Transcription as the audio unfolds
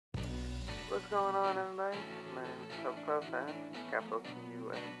What's going on, everybody? My name is Pro Fan, capital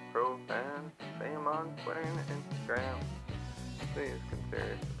Q and Pro Fan. Same on Twitter and Instagram. Please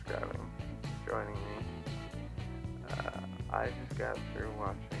consider subscribing, joining me. I just got through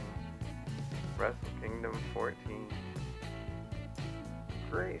watching Wrestle Kingdom 14.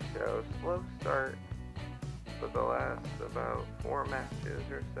 Great show, slow start, but the last about 4 matches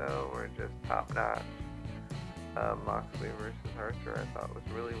or so were just top notch. Mosley versus Archer I thought was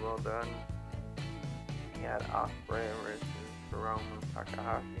really well done. He had Ospreay versus Hiromu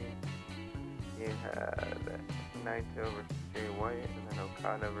Takahashi. He had Naito versus Jay White, and then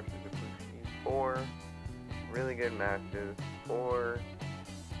Okada versus Ibushi. 4 really good matches. 4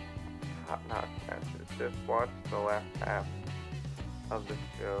 top-notch matches. Just watch the last half of the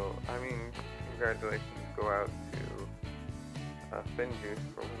show. I mean, congratulations go out to Finjuice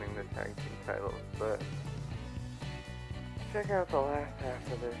for winning the tag team titles, but check out the last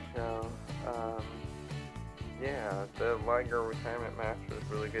half of this show. Yeah, the Liger retirement match was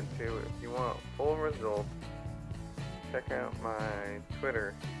really good too. If you want full results, check out my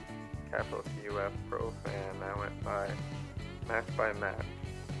Twitter, capital QF Pro Fan. I went by match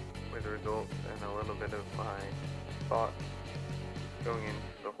with results and a little bit of my thoughts going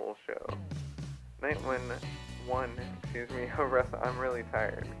into the whole show. Night one, I'm really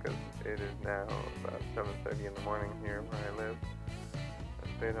tired because it is now about 7:30 in the morning here where I live.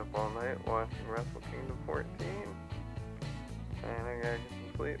 I stayed up all night watching Wrestle Kingdom 14, and I gotta get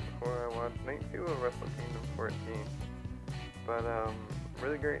some sleep before I watch night 2 of Wrestle Kingdom 14. But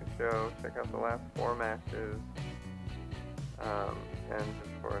really great show. Check out the last 4 matches, and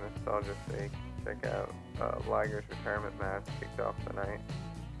just for nostalgia's sake, check out Liger's retirement match kicked off the night,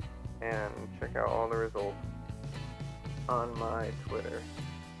 and check out all the results on my Twitter,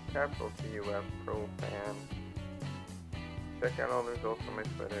 capital TUF Pro Fan. Check out all the results on my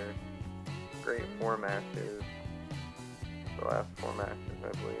Twitter. Great 4 matches. The last 4 matches, I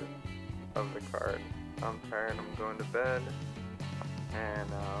believe, of the card. I'm tired, I'm going to bed,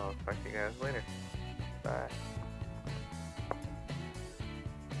 and I'll talk to you guys later. Bye.